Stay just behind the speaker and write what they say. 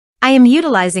I am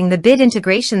utilizing the Bit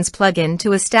Integrations plugin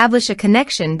to establish a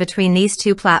connection between these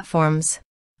two platforms.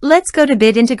 Let's go to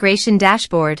Bit Integration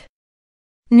Dashboard.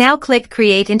 Now click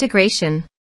Create Integration.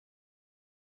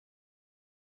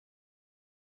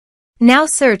 Now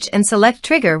search and select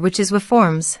Trigger, which is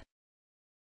weForms.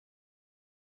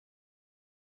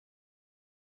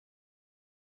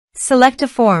 Select a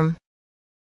form.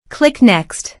 Click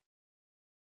Next.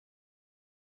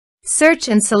 Search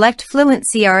and select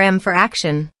FluentCRM for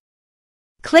action.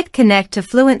 Click Connect to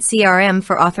FluentCRM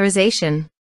for authorization.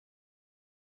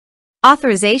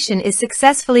 Authorization is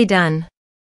successfully done.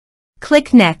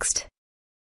 Click Next.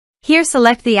 Here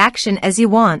select the action as you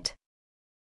want.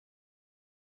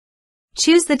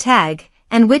 Choose the tag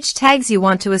and which tags you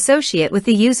want to associate with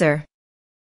the user.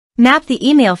 Map the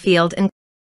email field and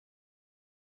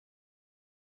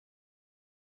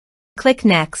click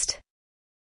Next.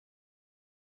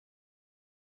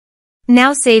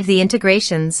 Now save the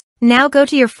integrations. Now go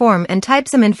to your form and type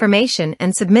some information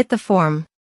and submit the form.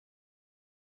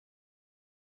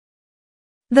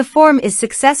 The form is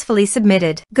successfully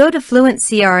submitted. Go to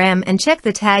FluentCRM and check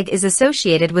the tag is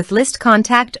associated with list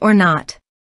contact or not.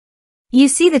 You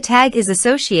see the tag is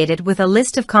associated with a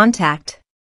list of contact.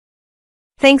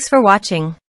 Thanks for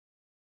watching.